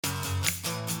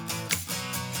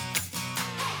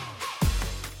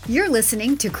You're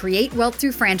listening to Create Wealth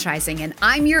Through Franchising, and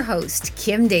I'm your host,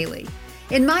 Kim Daly.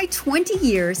 In my 20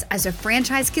 years as a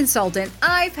franchise consultant,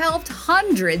 I've helped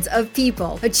hundreds of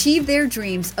people achieve their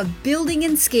dreams of building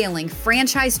and scaling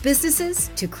franchise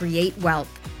businesses to create wealth.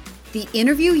 The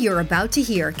interview you're about to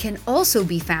hear can also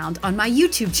be found on my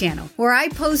YouTube channel, where I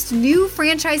post new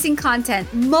franchising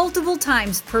content multiple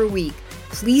times per week.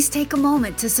 Please take a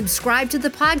moment to subscribe to the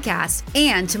podcast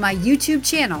and to my YouTube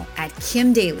channel at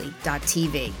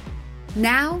kimdaly.tv.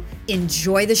 Now,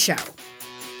 enjoy the show.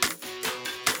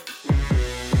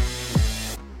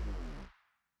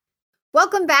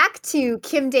 Welcome back to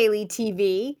Kim Daly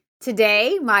TV.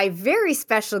 Today, my very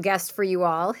special guest for you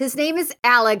all, his name is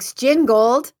Alex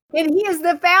Gingold, and he is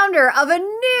the founder of a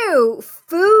new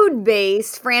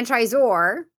food-based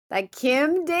franchisor that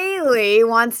Kim Daly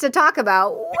wants to talk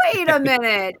about. Wait a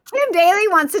minute. Kim Daly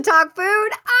wants to talk food?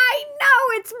 I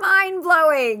know, it's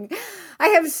mind-blowing. I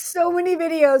have so many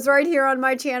videos right here on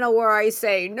my channel where I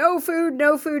say no food,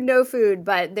 no food, no food,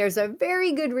 but there's a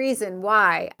very good reason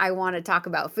why I want to talk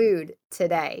about food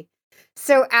today.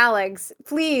 So Alex,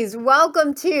 please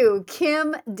welcome to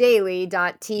kimdaly.tv.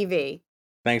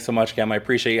 Thanks so much, Kim. I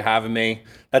appreciate you having me.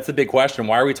 That's the big question.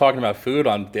 Why are we talking about food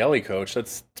on Daily Coach?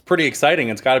 It's pretty exciting.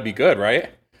 It's got to be good, right?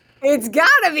 It's got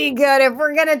to be good if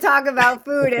we're going to talk about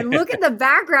food. And look at the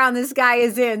background this guy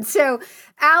is in. So,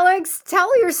 Alex,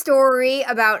 tell your story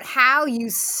about how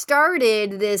you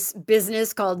started this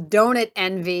business called Donut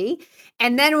Envy.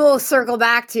 And then we'll circle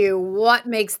back to what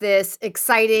makes this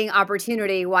exciting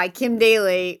opportunity, why Kim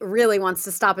Daly really wants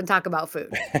to stop and talk about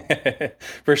food.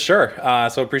 For sure.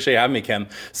 So appreciate you having me, Kim.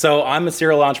 So I'm a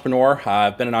serial entrepreneur.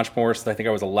 I've been an entrepreneur since I think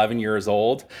I was 11 years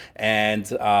old. And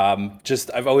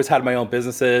I've always had my own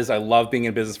businesses. I love being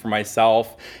in business for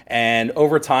myself. And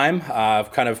over time,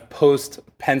 I've kind of post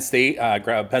Penn State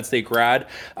grad,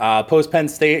 post Penn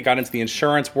State, got into the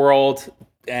insurance world.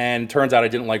 And turns out I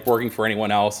didn't like working for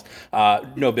anyone else.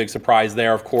 No big surprise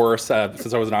there, of course,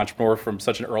 since I was an entrepreneur from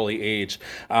such an early age.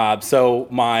 So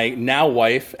my now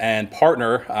wife and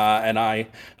partner and I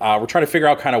were trying to figure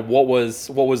out kind of what was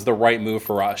the right move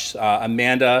for us.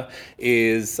 Amanda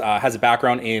has a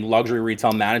background in luxury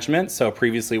retail management. So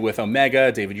previously with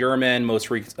Omega, David Yurman, most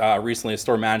recently a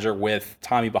store manager with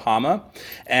Tommy Bahama.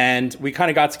 And we kind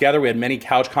of got together. We had many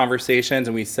couch conversations,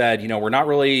 and we said, we're not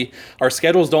really, our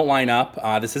schedules don't line up.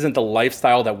 This isn't the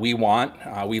lifestyle that we want.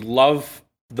 We love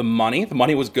the money. The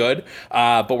money was good,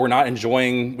 but we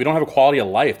don't have a quality of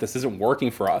life. This isn't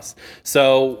working for us.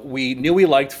 So we knew we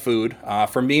liked food.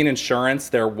 For me in insurance,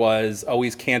 there was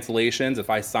always cancellations. If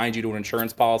I signed you to an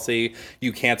insurance policy,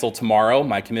 you cancel tomorrow.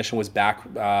 My commission was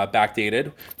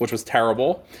backdated, which was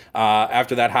terrible.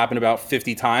 After that happened about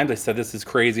 50 times, I said, this is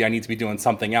crazy. I need to be doing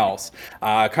something else.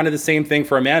 Kind of the same thing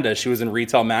for Amanda. She was in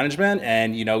retail management,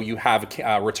 and you have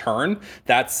a return.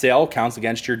 That sale counts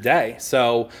against your day.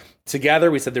 So together,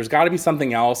 we said there's got to be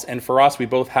something else. And for us, we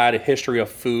both had a history of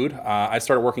food. I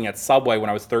started working at Subway when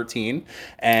I was 13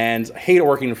 and I hated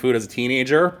working in food as a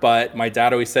teenager. But my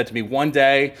dad always said to me, one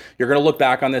day, you're going to look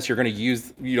back on this. You're going to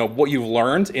use what you've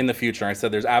learned in the future. And I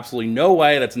said, there's absolutely no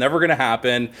way. That's never going to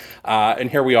happen. And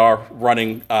here we are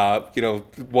running,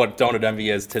 what Donut Envy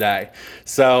is today.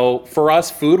 So for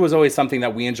us, food was always something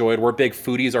that we enjoyed. We're big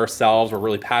foodies ourselves. We're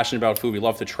really passionate about food. We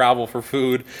love to travel for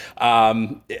food.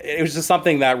 It was just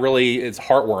something that really is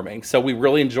heartwarming. So we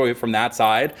really enjoy it from that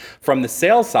side. From the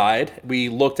sales side, we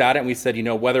looked at it and we said,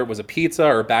 whether it was a pizza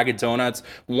or a bag of donuts,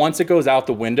 once it goes out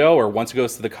the window or once it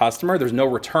goes to the customer, there's no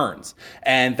returns.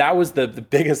 And that was the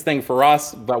biggest thing for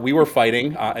us that we were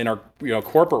fighting in our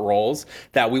corporate roles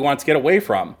that we wanted to get away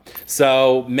from.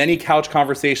 So many couch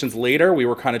conversations later, we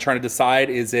were kind of trying to decide,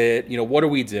 what do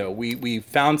we do? We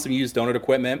found some used donut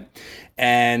equipment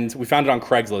and we found it on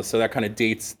Craigslist. So that kind of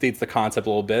dates the concept a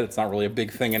little bit. It's not really a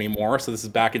big thing anymore. So this is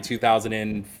back in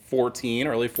 2014,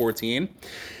 early 14.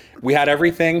 We had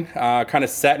everything kind of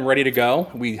set and ready to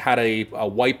go. We had a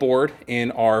whiteboard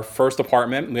in our first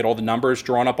apartment. We had all the numbers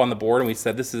drawn up on the board, and we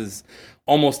said, this is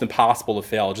almost impossible to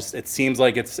fail. It seems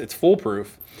like it's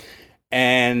foolproof.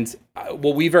 And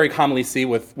what we very commonly see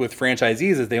with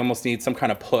franchisees is they almost need some kind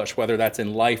of push, whether that's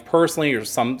in life personally or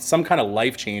some kind of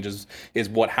life change is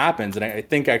what happens. And I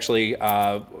think actually,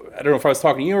 I don't know if I was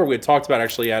talking to you or we had talked about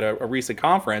actually at a recent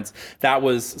conference, that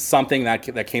was something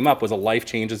that came up was a life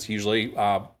change is usually,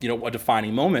 a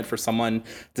defining moment for someone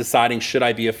deciding, should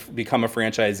I become a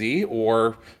franchisee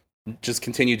or just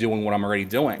continue doing what I'm already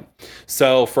doing.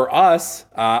 So for us,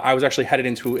 I was actually headed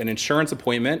into an insurance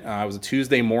appointment. It was a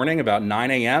Tuesday morning, about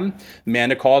 9 a.m.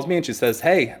 Amanda calls me and she says,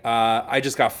 hey, I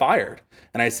just got fired.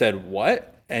 And I said,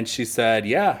 what? And she said,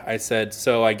 yeah. I said,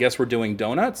 so I guess we're doing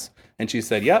donuts? And she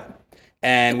said, yep.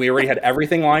 And we already had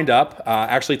everything lined up.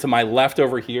 Actually, to my left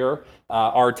over here,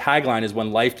 our tagline is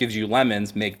when life gives you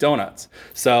lemons, make donuts.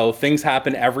 So things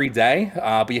happen every day,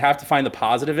 but you have to find the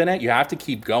positive in it. You have to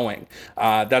keep going.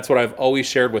 That's what I've always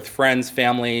shared with friends,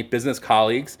 family, business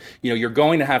colleagues. You're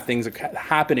going to have things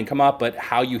happen and come up, but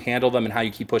how you handle them and how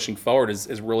you keep pushing forward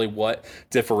is really what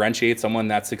differentiates someone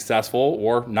that's successful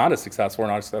or not as successful or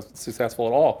not successful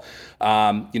at all.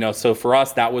 So for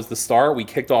us, that was the start. We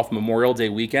kicked off Memorial Day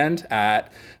weekend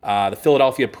at the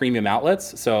Philadelphia Premium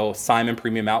Outlets, so Simon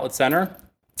Premium Outlet Center.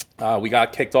 We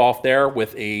got kicked off there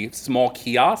with a small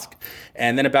kiosk.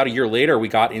 And then about a year later, we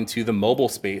got into the mobile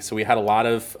space. So we had a lot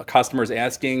of customers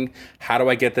asking, how do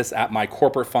I get this at my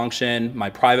corporate function, my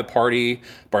private party,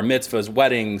 bar mitzvahs,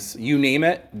 weddings, you name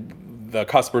it? The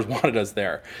customers wanted us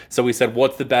there. So we said,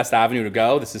 what's the best avenue to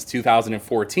go? This is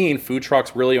 2014. Food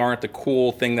trucks really aren't the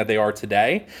cool thing that they are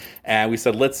today. And we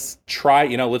said, let's try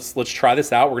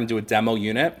this out. We're going to do a demo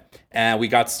unit. And we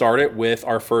got started with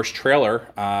our first trailer,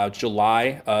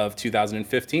 July of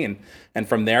 2015. And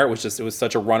from there, it was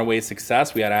such a runaway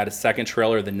success. We had to add a second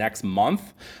trailer the next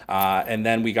month. And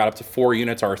then we got up to 4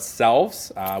 units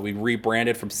ourselves. We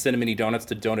rebranded from Cinnamony Donuts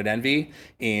to Donut Envy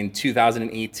in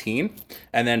 2018.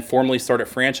 And then formally started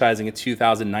franchising in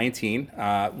 2019,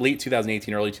 late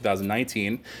 2018, early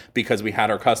 2019, because we had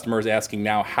our customers asking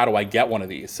now, how do I get one of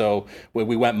these? So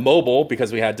we went mobile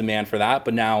because we had demand for that.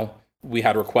 But now we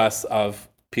had requests of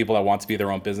people that want to be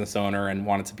their own business owner and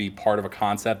wanted to be part of a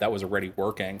concept that was already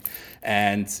working.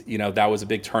 And, that was a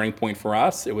big turning point for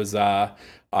us. It was,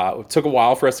 it took a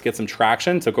while for us to get some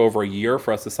traction. It took over a year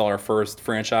for us to sell our first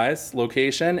franchise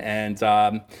location. And,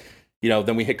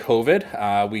 then we hit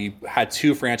COVID. We had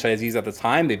 2 franchisees at the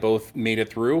time. They both made it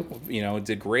through,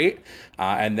 did great.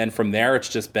 And then from there, it's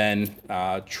just been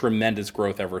tremendous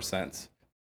growth ever since.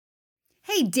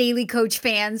 Hey, Daily Coach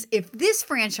fans, if this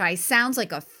franchise sounds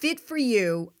like a fit for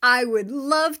you, I would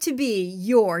love to be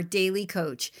your Daily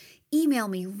Coach. Email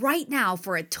me right now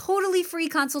for a totally free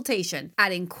consultation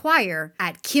at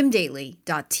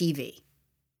inquire@kimdaly.tv.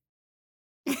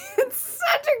 It's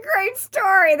such a great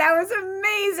story. That was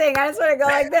amazing. I just want to go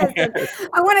like this.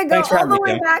 I want to go all the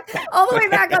way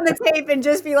back on the tape and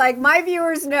just be like, my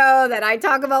viewers know that I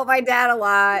talk about my dad a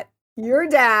lot. Your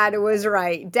dad was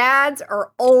right. Dads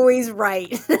are always right.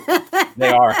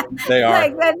 They are.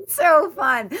 Like, that's so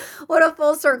fun. What a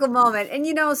full circle moment. And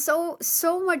so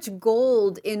much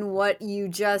gold in what you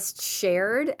just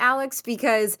shared, Alex,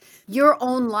 because your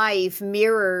own life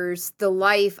mirrors the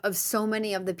life of so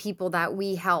many of the people that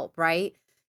we help, right?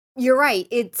 You're right.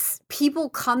 It's people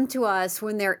come to us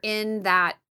when they're in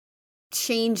that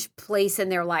changed place in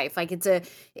their life. Like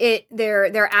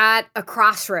they're at a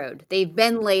crossroad. They've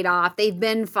been laid off. They've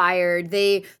been fired.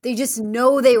 They just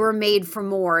know they were made for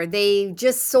more. They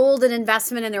just sold an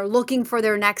investment and they're looking for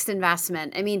their next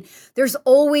investment. I mean, there's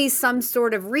always some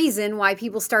sort of reason why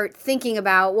people start thinking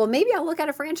about, well, maybe I'll look at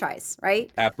a franchise,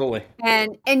 right? Absolutely.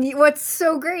 And what's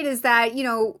so great is that,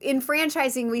 in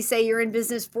franchising, we say you're in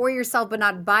business for yourself, but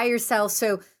not by yourself.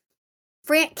 So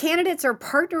candidates are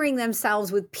partnering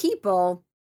themselves with people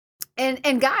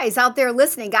and guys out there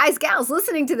listening, guys, gals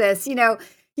listening to this,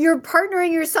 you're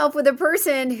partnering yourself with a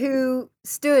person who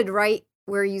stood right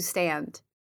where you stand.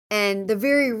 And the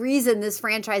very reason this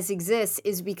franchise exists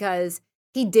is because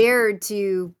he dared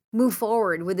to move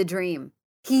forward with a dream.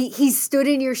 He stood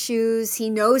in your shoes. He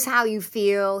knows how you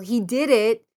feel. He did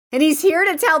it. And he's here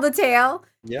to tell the tale.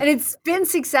 Yeah. And it's been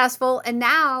successful. And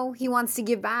now he wants to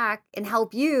give back and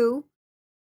help you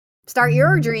start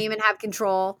your dream and have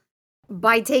control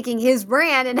by taking his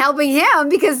brand and helping him,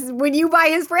 because when you buy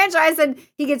his franchise, then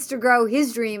he gets to grow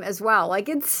his dream as well. Like,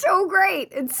 it's so great.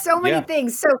 It's so many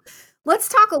things. So let's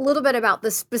talk a little bit about the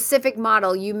specific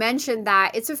model. You mentioned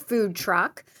that it's a food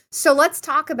truck. So let's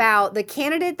talk about the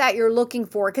candidate that you're looking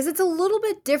for, because it's a little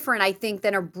bit different, I think,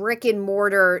 than a brick and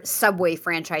mortar Subway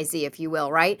franchisee, if you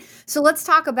will, right? So let's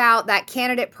talk about that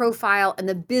candidate profile and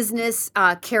the business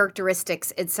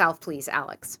characteristics itself, please,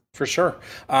 Alex. For sure.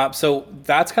 So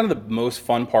that's kind of the most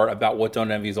fun part about what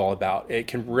Donut Envy is all about. It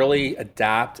can really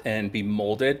adapt and be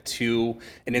molded to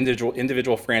an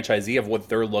individual franchisee of what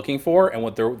they're looking for and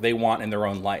what they want in their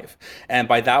own life. And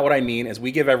by that, what I mean is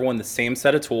we give everyone the same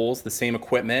set of tools, the same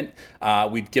equipment.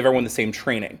 We give everyone the same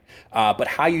training. But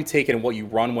how you take it and what you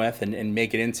run with and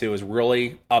make it into is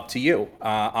really up to you.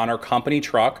 On our company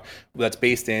truck that's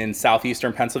based in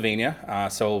southeastern Pennsylvania,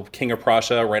 so King of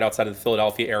Prussia, right outside of the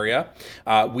Philadelphia area,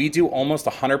 we we do almost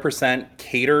 100%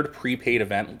 catered prepaid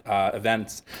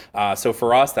events. So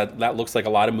for us, that looks like a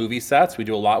lot of movie sets. We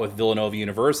do a lot with Villanova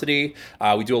University.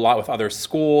 We do a lot with other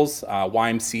schools,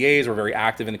 YMCAs. We're very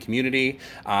active in the community.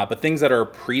 But things that are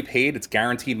prepaid, it's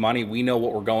guaranteed money. We know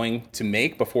what we're going to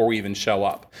make before we even show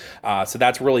up. So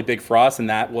that's really big for us. And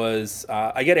that was,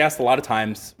 I get asked a lot of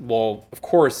times, well, of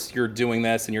course you're doing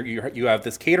this and you have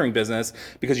this catering business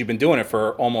because you've been doing it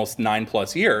for almost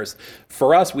 9+ years.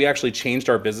 For us, we actually changed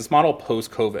our business model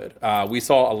post-COVID. We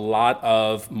saw a lot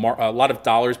of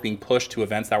dollars being pushed to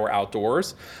events that were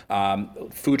outdoors.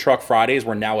 Food Truck Fridays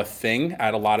were now a thing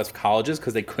at a lot of colleges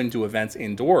because they couldn't do events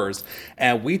indoors.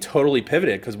 And we totally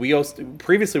pivoted because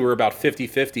previously we were about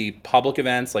 50-50 public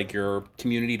events like your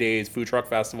community days, food truck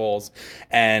festivals,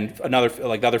 and the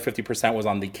other 50% was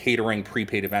on the catering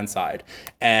prepaid event side.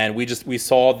 And we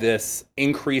saw this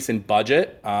increase in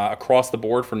budget across the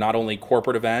board for not only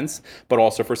corporate events, but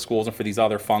also for schools and for these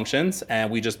other functions.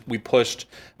 And we pushed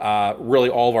really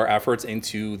all of our efforts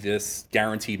into this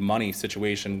guaranteed money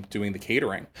situation doing the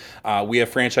catering. We have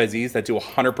franchisees that do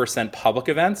 100% public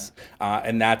events,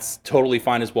 and that's totally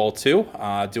fine as well too,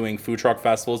 doing food truck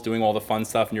festivals, doing all the fun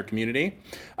stuff in your community.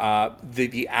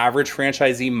 The average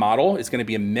franchisee model is going to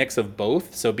be a mix of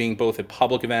both, so being both at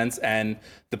public events and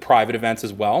the private events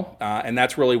as well. And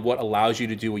that's really what allows you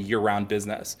to do a year-round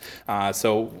business.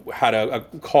 So had a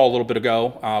call a little bit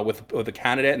ago with a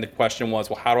candidate, and the question was,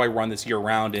 well, how do I run this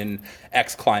year-round in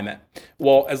X climate?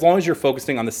 Well, as long as you're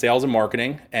focusing on the sales and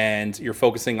marketing and you're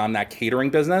focusing on that catering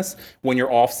business, when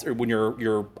your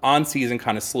on season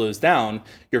kind of slows down,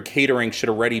 your catering should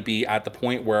already be at the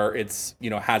point where it's,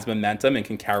 has momentum and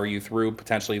can carry you through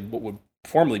potentially what would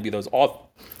formerly be those off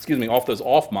those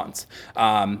off months.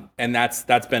 And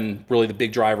that's been really the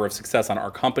big driver of success on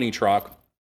our company truck.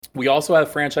 We also have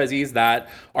franchisees that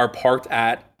are parked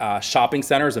at shopping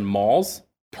centers and malls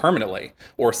permanently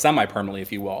or semi-permanently, if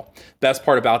you will. Best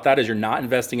part about that is you're not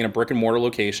investing in a brick and mortar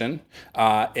location.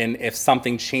 And if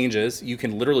something changes, you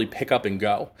can literally pick up and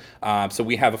go. So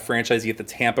we have a franchisee at the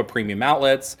Tampa Premium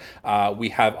Outlets. We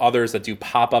have others that do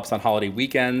pop-ups on holiday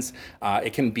weekends.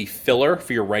 It can be filler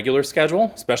for your regular schedule,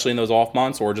 especially in those off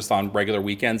months or just on regular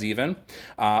weekends even.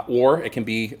 Or it can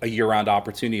be a year-round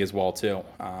opportunity as well too.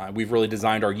 We've really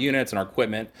designed our units and our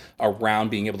equipment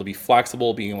around being able to be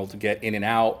flexible, being able to get in and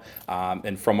out,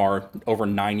 and from our over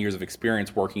 9 years of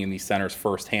experience working in these centers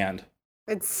firsthand.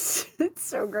 It's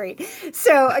so great.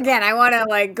 So again, I want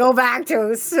to go back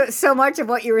to so much of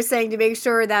what you were saying to make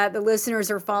sure that the listeners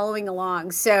are following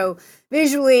along. So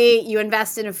visually, you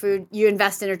invest in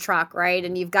a truck, right?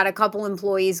 And you've got a couple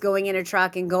employees going in a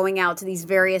truck and going out to these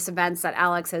various events that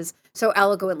Alex has so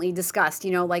eloquently discussed,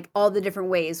 all the different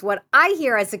ways. What I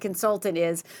hear as a consultant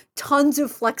is tons of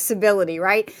flexibility,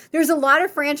 right? There's a lot of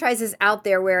franchises out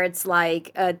there where it's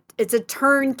it's a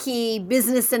turnkey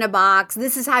business in a box.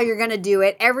 This is how you're going to do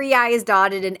it. Every I is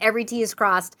dotted and every T is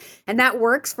crossed. And that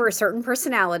works for a certain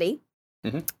personality.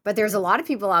 Mm-hmm. But there's a lot of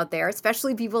people out there,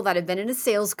 especially people that have been in a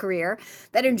sales career,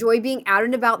 that enjoy being out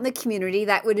and about in the community,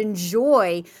 that would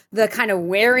enjoy the kind of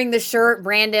wearing the shirt,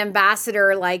 brand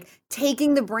ambassador,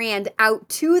 taking the brand out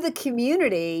to the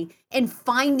community and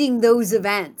finding those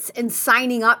events and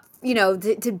signing up,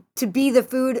 to be the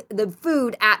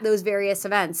food at those various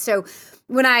events. So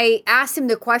when I asked him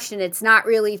the question, it's not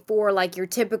really for your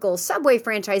typical Subway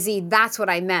franchisee. That's what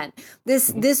I meant.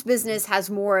 This business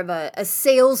has more of a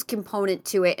sales component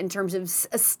to it in terms of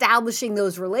establishing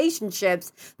those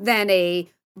relationships than a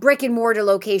brick and mortar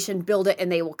location, build it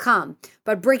and they will come.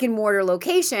 But brick and mortar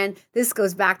location, this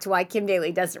goes back to why Kim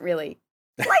Daly doesn't really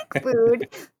like food.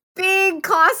 Big,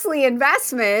 costly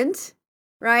investment,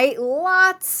 right?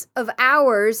 Lots of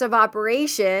hours of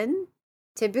operation.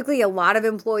 Typically a lot of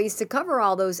employees to cover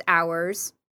all those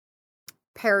hours.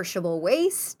 Perishable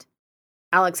waste.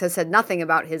 Alex has said nothing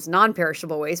about his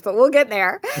non-perishable waste, but we'll get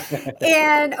there.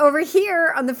 And over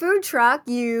here on the food truck,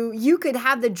 you could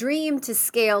have the dream to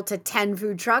scale to 10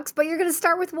 food trucks, but you're going to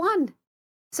start with 1.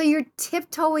 So you're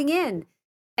tiptoeing in.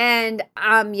 And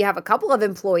you have a couple of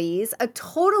employees, a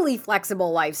totally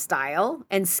flexible lifestyle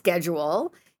and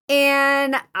schedule.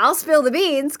 And I'll spill the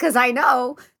beans because I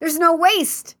know there's no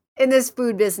waste in this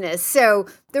food business. So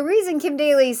the reason Kim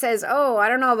Daly says, oh, I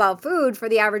don't know about food for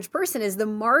the average person is the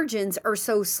margins are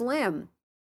so slim.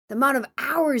 The amount of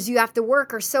hours you have to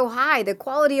work are so high. The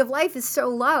quality of life is so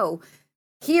low.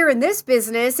 Here in this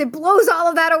business, it blows all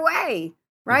of that away,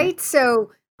 right? Mm-hmm.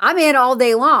 So I'm in all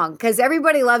day long because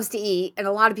everybody loves to eat and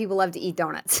a lot of people love to eat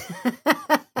donuts.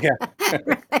 Yeah.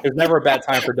 There's never a bad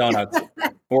time for donuts.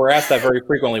 We're asked that very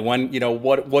frequently. When,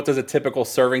 what does a typical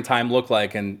serving time look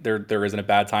like? And there isn't a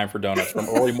bad time for donuts from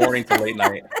early morning to late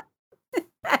night.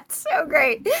 That's so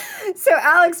great. So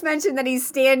Alex mentioned that he's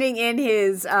standing in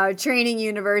his training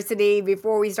university.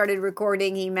 Before we started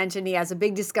recording, he mentioned he has a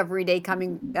big discovery day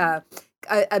coming,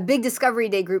 a big discovery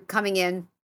day group coming in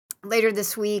later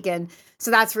this week. And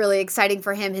so that's really exciting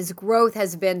for him. His growth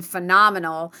has been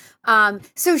phenomenal.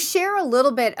 So share a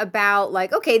little bit about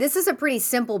like, okay, this is a pretty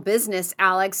simple business,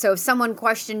 Alex. So if someone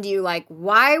questioned you, like,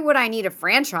 why would I need a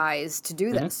franchise to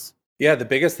do this? Yeah, the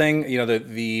biggest thing,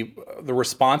 the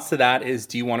response to that is,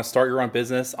 do you want to start your own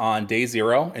business on day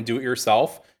zero and do it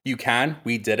yourself? You can.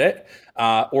 We did it.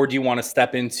 Or do you want to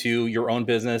step into your own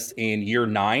business in year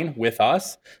 9 with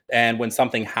us? And when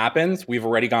something happens, we've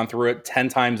already gone through it 10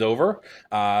 times over.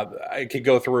 I could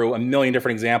go through a million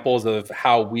different examples of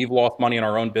how we've lost money in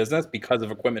our own business because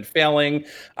of equipment failing,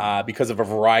 because of a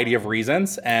variety of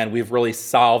reasons. And we've really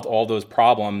solved all those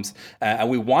problems. And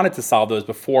we wanted to solve those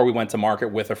before we went to market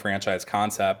with a franchise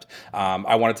concept.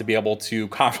 I wanted to be able to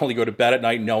confidently go to bed at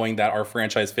night knowing that our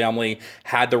franchise family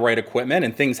had the right equipment,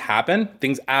 and things happen.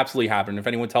 Things absolutely happen. If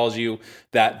anyone tells you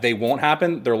that they won't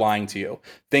happen, they're lying to you.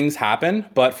 Things happen,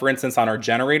 but for instance, on our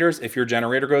generators, if your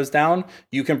generator goes down,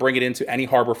 you can bring it into any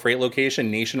Harbor Freight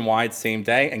location nationwide same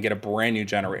day and get a brand new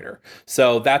generator.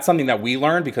 So that's something that we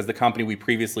learned because the company we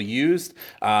previously used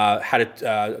had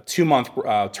a 2-month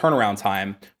turnaround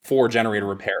time for generator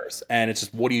repairs. And it's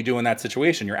just, what do you do in that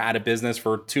situation? You're out of business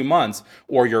for 2 months,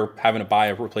 or you're having to buy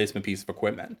a replacement piece of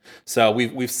equipment. So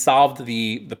we've solved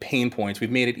the pain points. We've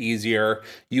made it easier.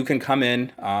 You can come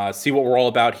in, see what we're all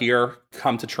about here,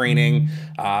 come to training,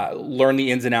 learn the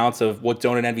ins and outs of what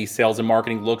Donut Envy sales and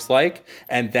marketing looks like,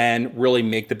 and then really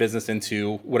make the business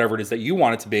into whatever it is that you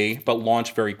want it to be, but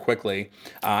launch very quickly.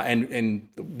 And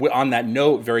on that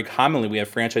note, very commonly, we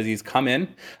have franchisees come in,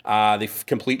 they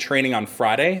complete training on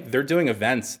Friday, they're doing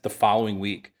events the following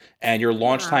week, and your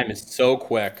launch time is so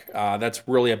quick. That's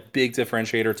really a big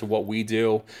differentiator to what we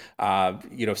do.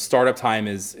 Startup time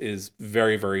is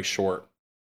very, very short.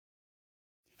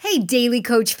 Hey, Daily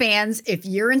Coach fans, if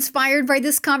you're inspired by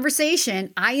this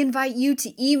conversation, I invite you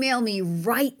to email me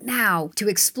right now to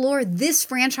explore this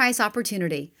franchise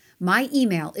opportunity. My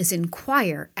email is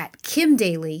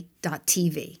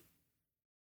inquire@kimdaly.tv.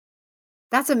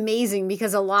 That's amazing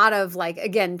because a lot of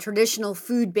again, traditional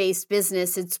food-based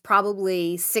business, it's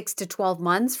probably 6 to 12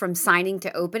 months from signing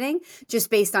to opening, just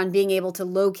based on being able to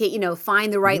locate,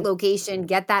 find the right location,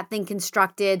 get that thing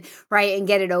constructed, right, and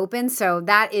get it open. So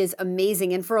that is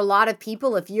amazing. And for a lot of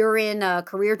people, if you're in a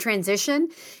career transition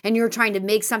and you're trying to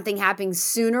make something happen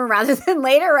sooner rather than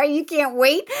later, right, you can't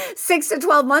wait 6 to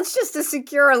 12 months just to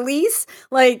secure a lease.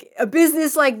 Like a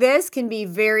business like this can be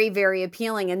very, very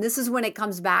appealing. And this is when it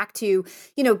comes back to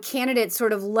candidates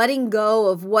sort of letting go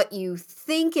of what you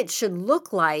think it should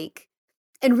look like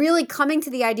and really coming to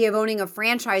the idea of owning a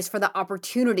franchise for the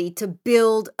opportunity to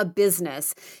build a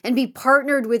business and be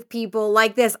partnered with people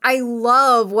like this. I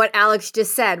love what Alex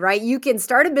just said, right? You can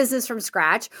start a business from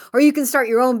scratch, or you can start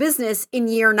your own business in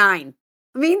year 9.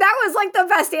 I mean, that was the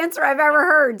best answer I've ever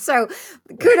heard. So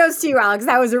kudos to you, Alex.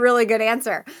 That was a really good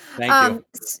answer. Thank you.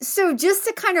 So just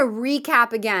to kind of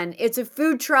recap again, it's a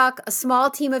food truck, a small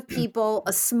team of people,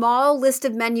 a small list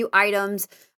of menu items.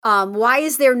 Why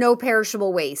is there no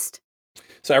perishable waste?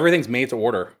 So everything's made to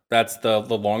order. That's the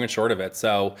long and short of it.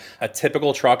 So a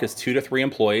typical truck is 2 to 3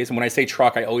 employees. And when I say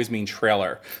truck, I always mean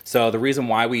trailer. So the reason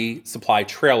why we supply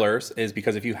trailers is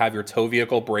because if you have your tow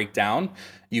vehicle break down,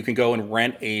 you can go and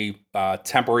rent a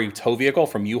temporary tow vehicle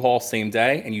from U-Haul same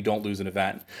day, and you don't lose an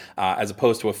event. As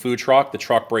opposed to a food truck, the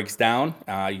truck breaks down.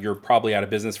 You're probably out of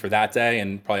business for that day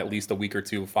and probably at least a week or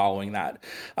 2 following that.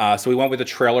 So we went with a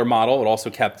trailer model. It also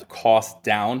kept costs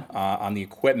down on the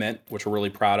equipment, which we're really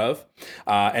proud of.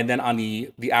 And then on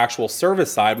the actual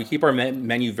service side, we keep our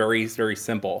menu very, very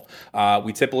simple.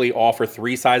 We typically offer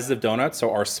 3 sizes of donuts.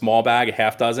 So our small bag, a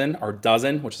half dozen, our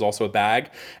dozen, which is also a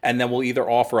bag. And then we'll either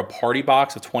offer a party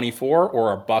box of 24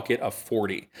 or a bucket of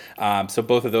 40. So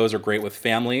both of those are great with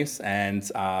families, and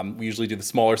we usually do the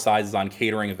smaller sizes on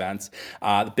catering events.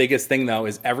 The biggest thing though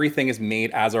is everything is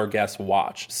made as our guests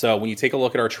watch. So when you take a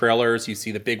look at our trailers, you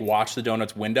see the big Watch the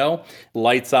Donuts window,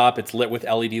 lights up, it's lit with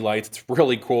LED lights. It's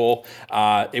really cool.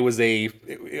 I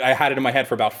had it in my head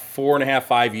for about 4.5,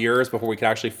 5 years before we could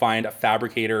actually find a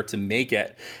fabricator to make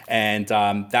it. And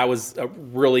that was a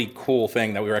really cool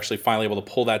thing that we were actually finally able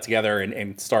to pull that together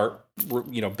and start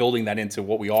building that into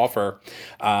what we offer.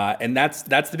 And that's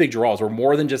the big draw. Is we're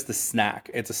more than just a snack.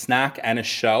 It's a snack and a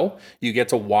show. You get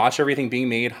to watch everything being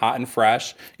made hot and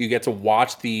fresh. You get to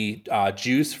watch the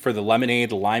juice for the lemonade,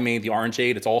 the limeade, the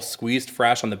orangeade. It's all squeezed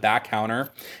fresh on the back counter.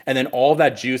 And then all of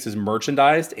that juice is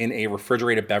merchandised in a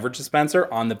refrigerated beverage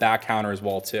dispenser on the back counter as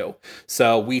well too.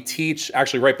 So we teach,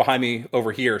 actually right behind me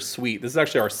over here, Sweet. This is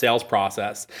actually our sales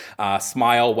process.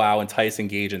 Smile, wow, entice,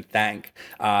 engage, and thank.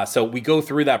 So we go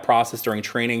through that process during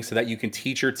training so that you can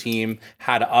teach your team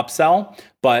how to upsell,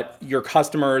 but your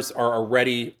customers are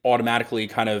already automatically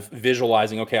kind of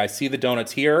visualizing, okay, I see the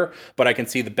donuts here, but I can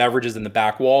see the beverages in the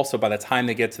back wall. So by the time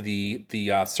they get to the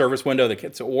service window, they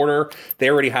get to order, they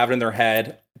already have it in their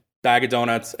head, bag of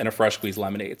donuts and a fresh squeezed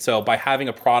lemonade. So by having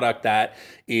a product that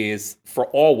is for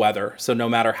all weather, so no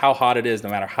matter how hot it is, no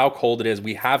matter how cold it is,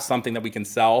 we have something that we can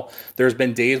sell. There's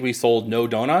been days we sold no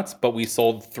donuts, but we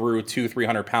sold through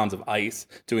 200-300 pounds of ice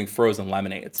doing frozen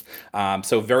lemonades.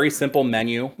 So very simple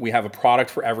menu. We have a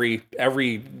product for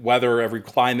every weather, every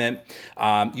climate.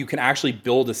 You can actually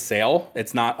build a sale.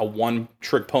 It's not a one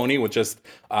trick pony with just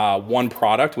one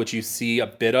product, which you see a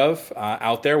bit of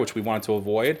out there, which we wanted to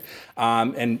avoid.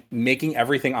 And making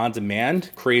everything on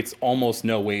demand creates almost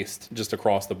no waste just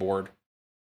across the board.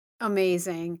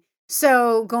 Amazing.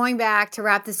 So going back to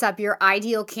wrap this up, your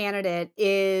ideal candidate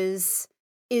is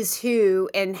who,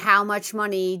 and how much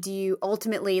money do you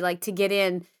ultimately, like, to get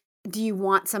in, do you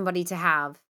want somebody to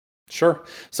have? Sure.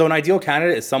 So an ideal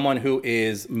candidate is someone who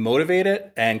is motivated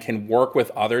and can work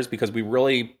with others, because we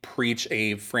really preach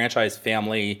a franchise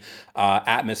family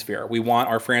atmosphere. We want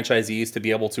our franchisees to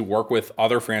be able to work with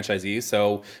other franchisees.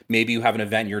 So maybe you have an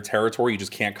event in your territory you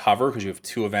just can't cover because you have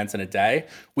 2 events in a day.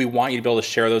 We want you to be able to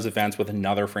share those events with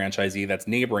another franchisee that's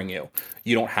neighboring you.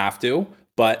 You don't have to,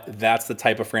 but that's the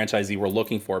type of franchisee we're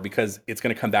looking for, because it's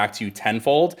going to come back to you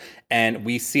tenfold. And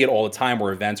we see it all the time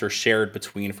where events are shared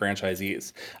between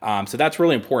franchisees. So that's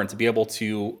really important, to be able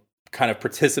to kind of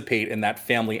participate in that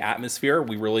family atmosphere.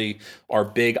 We really are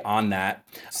big on that.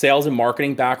 Sales and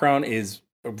marketing background is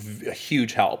a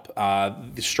huge help.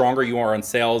 The stronger you are on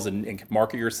sales and can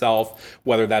market yourself,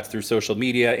 whether that's through social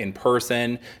media, in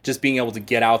person, just being able to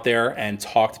get out there and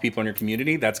talk to people in your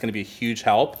community, that's going to be a huge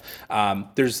help.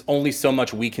 There's only so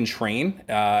much we can train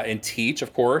and teach,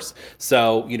 of course.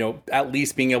 So, at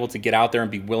least being able to get out there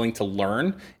and be willing to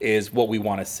learn is what we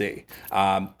want to see.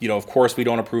 Of course, we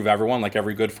don't approve everyone, like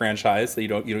every good franchise. You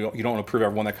don't approve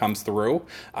everyone that comes through.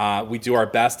 We do our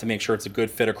best to make sure it's a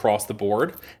good fit across the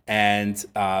board, and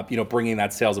bringing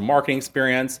that sales and marketing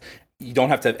experience. You don't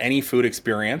have to have any food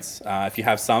experience. If you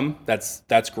have some, that's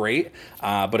great,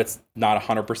 but it's not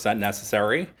 100%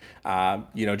 necessary.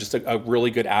 Just a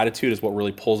really good attitude is what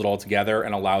really pulls it all together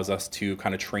and allows us to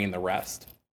kind of train the rest.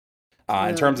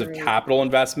 In terms of capital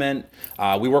investment,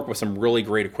 we work with some really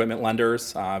great equipment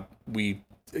lenders. We've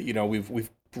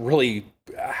really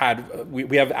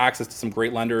we have access to some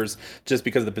great lenders just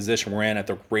because of the position we're in at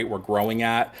the rate we're growing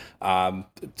at.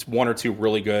 It's 1 or 2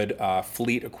 really good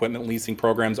fleet equipment leasing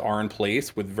programs are in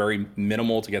place with very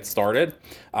minimal to get started.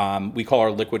 We call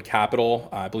our liquid capital,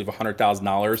 I believe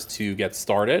 $100,000 to get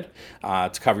started,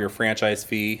 to cover your franchise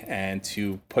fee and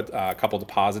to put a couple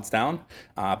deposits down.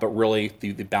 But really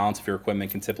the balance of your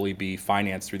equipment can typically be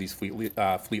financed through these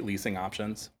fleet leasing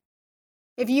options.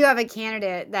 If you have a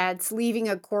candidate that's leaving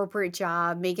a corporate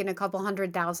job, making a couple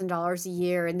 $100,000 a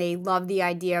year, and they love the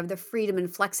idea of the freedom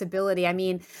and flexibility, I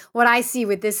mean, what I see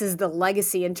with this is the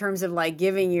legacy in terms of, like,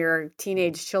 giving your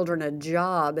teenage children a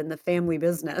job in the family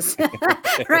business,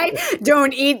 right?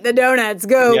 Don't eat the donuts,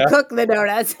 go cook the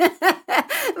donuts.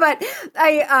 But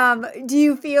do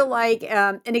you feel like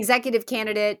an executive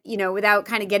candidate, without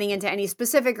kind of getting into any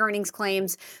specific earnings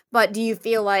claims, but do you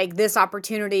feel like this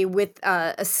opportunity with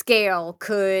a scale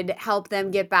could help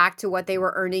them get back to what they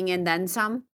were earning and then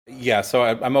some? Yeah, so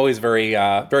I'm always very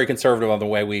conservative on the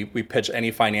way we pitch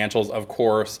any financials, of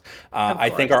course. I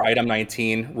think our item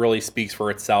 19 really speaks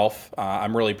for itself.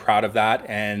 I'm really proud of that.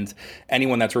 And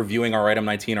anyone that's reviewing our item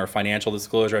 19, our financial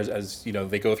disclosure, as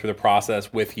they go through the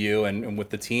process with you and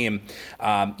with the team,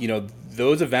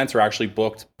 those events are actually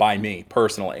booked by me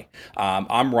personally.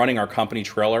 I'm running our company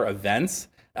trailer events,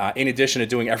 in addition to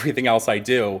doing everything else I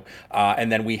do.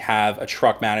 And then we have a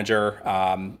truck manager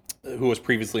who was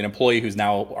previously an employee, who's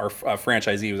now our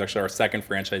franchisee, who's actually our second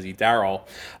franchisee, Daryl.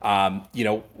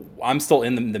 I'm still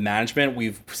in the management.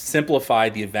 We've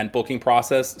simplified the event booking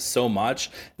process so much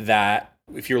that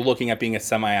if you're looking at being a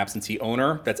semi-absentee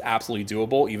owner, that's absolutely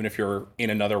doable, even if you're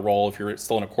in another role, if you're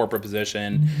still in a corporate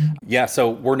position. Mm-hmm. Yeah, so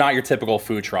we're not your typical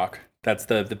food truck. That's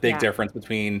the big difference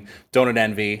between Donut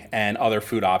Envy and other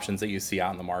food options that you see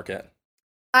out in the market.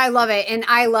 I love it. And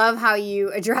I love how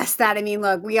you address that. I mean,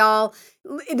 look,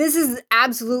 this is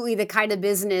absolutely the kind of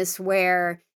business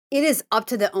where it is up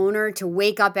to the owner to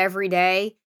wake up every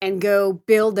day and go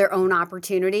build their own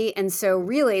opportunity. And so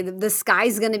really the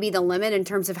sky's going to be the limit in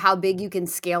terms of how big you can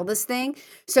scale this thing.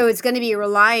 So it's going to be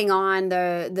relying on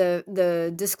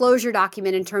the disclosure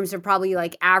document in terms of probably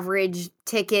like average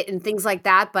ticket and things like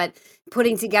that, but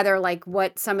putting together like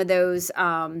what some of those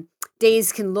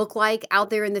days can look like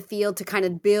out there in the field to kind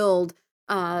of build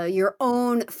your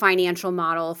own financial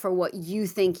model for what you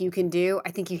think you can do.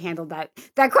 I think you handled that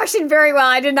question very well.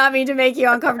 I did not mean to make you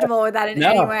uncomfortable with that in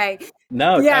any way.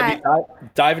 No, Yeah. I mean,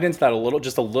 diving into that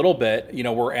just a little bit,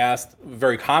 we're asked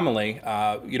very commonly,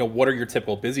 what are your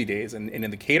typical busy days? And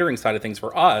in the catering side of things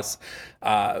for us,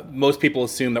 most people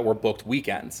assume that we're booked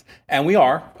weekends. And we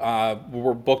are.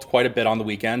 We're booked quite a bit on the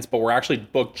weekends, but we're actually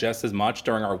booked just as much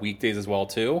during our weekdays as well,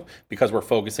 too, because we're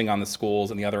focusing on the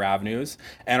schools and the other avenues.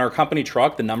 And our company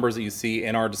truck, the numbers that you see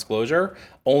in our disclosure,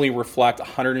 only reflect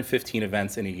 115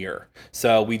 events in a year.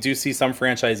 So we do see some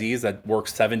franchisees that work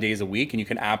 7 days a week, and you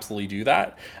can absolutely do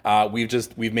that.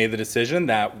 We've made the decision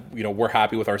that we're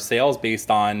happy with our sales based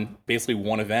on basically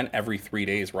one event every 3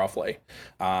 days roughly.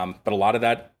 But a lot of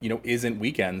that isn't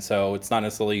weekends, so it's not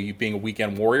necessarily you being a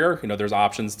weekend warrior. There's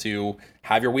options to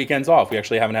have your weekends off. We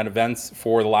actually haven't had events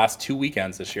for the last 2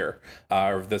 weekends this year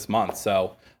or this month.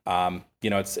 So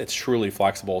it's truly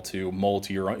flexible to mold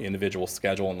to your own individual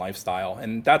schedule and lifestyle.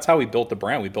 And that's how we built the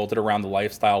brand. We built it around the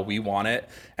lifestyle we wanted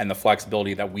and the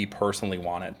flexibility that we personally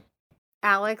wanted.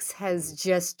 Alex has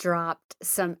just dropped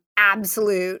some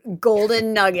absolute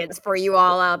golden nuggets for you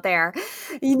all out there.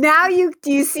 Now do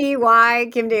you see why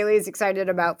Kim Daly is excited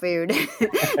about food?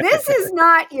 This is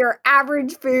not your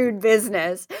average food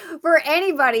business. For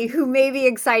anybody who may be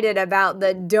excited about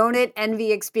the Donut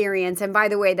Envy experience, and by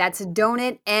the way, that's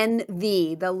Donut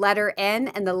NV, the letter N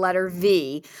and the letter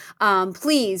V.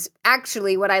 Please,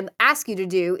 actually, what I'd ask you to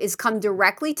do is come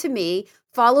directly to me.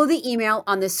 Follow the email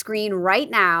on the screen right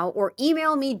now or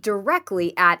email me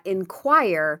directly at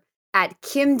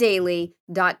inquire@kimdaly.tv.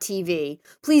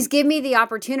 Please give me the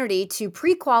opportunity to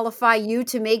pre-qualify you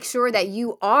to make sure that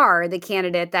you are the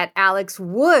candidate that Alex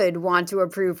would want to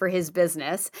approve for his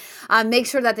business. Make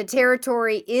sure that the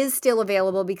territory is still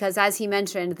available because, as he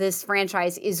mentioned, this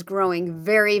franchise is growing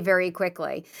very, very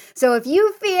quickly. So if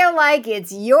you feel like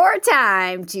it's your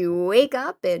time to wake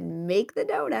up and make the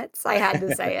donuts, I had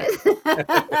to say it.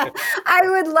 I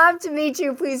would love to meet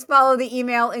you. Please follow the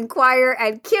email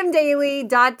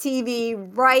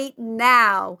inquire@kimdaly.tv right now.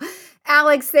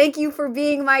 Alex, thank you for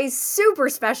being my super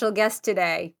special guest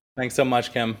today. Thanks so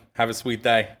much, Kim. Have a sweet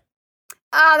day.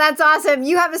 Oh, that's awesome.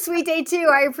 You have a sweet day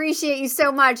too. I appreciate you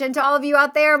so much. And to all of you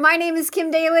out there, my name is Kim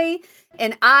Daly,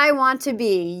 and I want to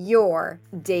be your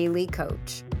daily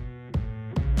coach.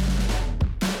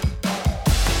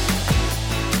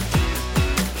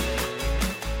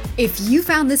 If you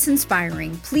found this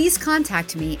inspiring, please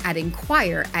contact me at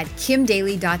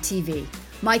inquire@kimdaly.tv.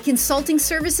 My consulting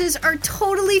services are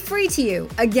totally free to you.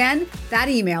 Again, that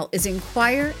email is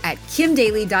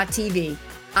inquire@kimdaly.tv.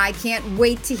 I can't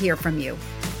wait to hear from you.